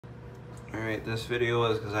Alright, this video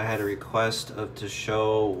was because I had a request to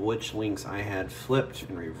show which links I had flipped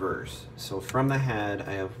in reverse. So from the head,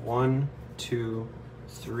 I have 1, 2,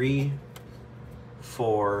 3,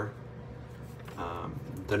 4,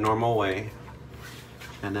 the normal way,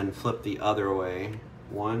 and then flip the other way.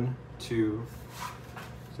 1, 2,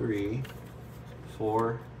 3,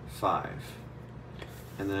 4, 5.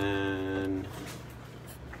 And then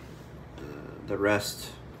the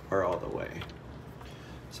rest are all the way.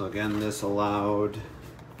 So again, this allowed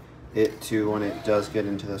it to, when it does get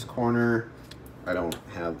into this corner, I don't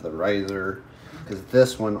have the riser, because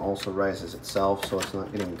this one also rises itself, so it's not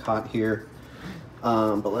getting caught here.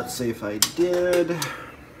 But let's see if I did,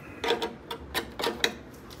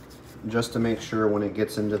 just to make sure when it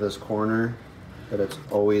gets into this corner that it's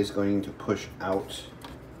always going to push out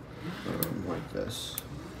like this.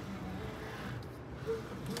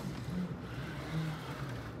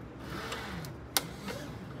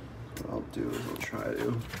 What I'll do is I'll try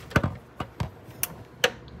to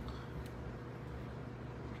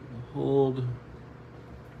hold,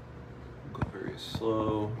 go very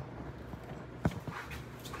slow.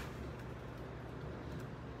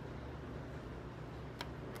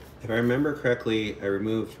 If I remember correctly, I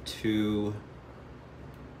removed 2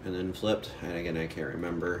 and then flipped, and again I can't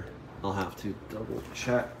remember. I'll have to double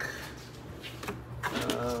check.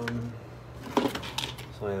 So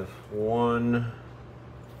I have 1.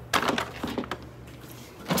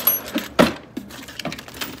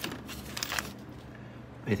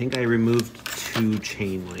 I think I removed 2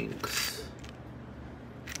 chain links.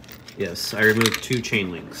 Yes, I removed 2 chain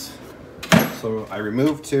links. So I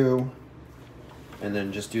removed 2, and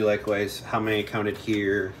then just do likewise how many I counted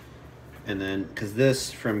here. And then, because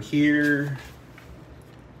this from here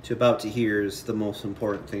to about to here is the most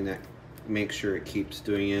important thing that makes sure it keeps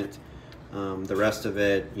doing it. The rest of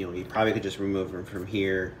it, you know, you probably could just remove them from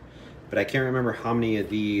here. But I can't remember how many of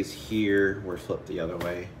these here were flipped the other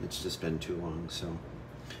way. It's just been too long, so.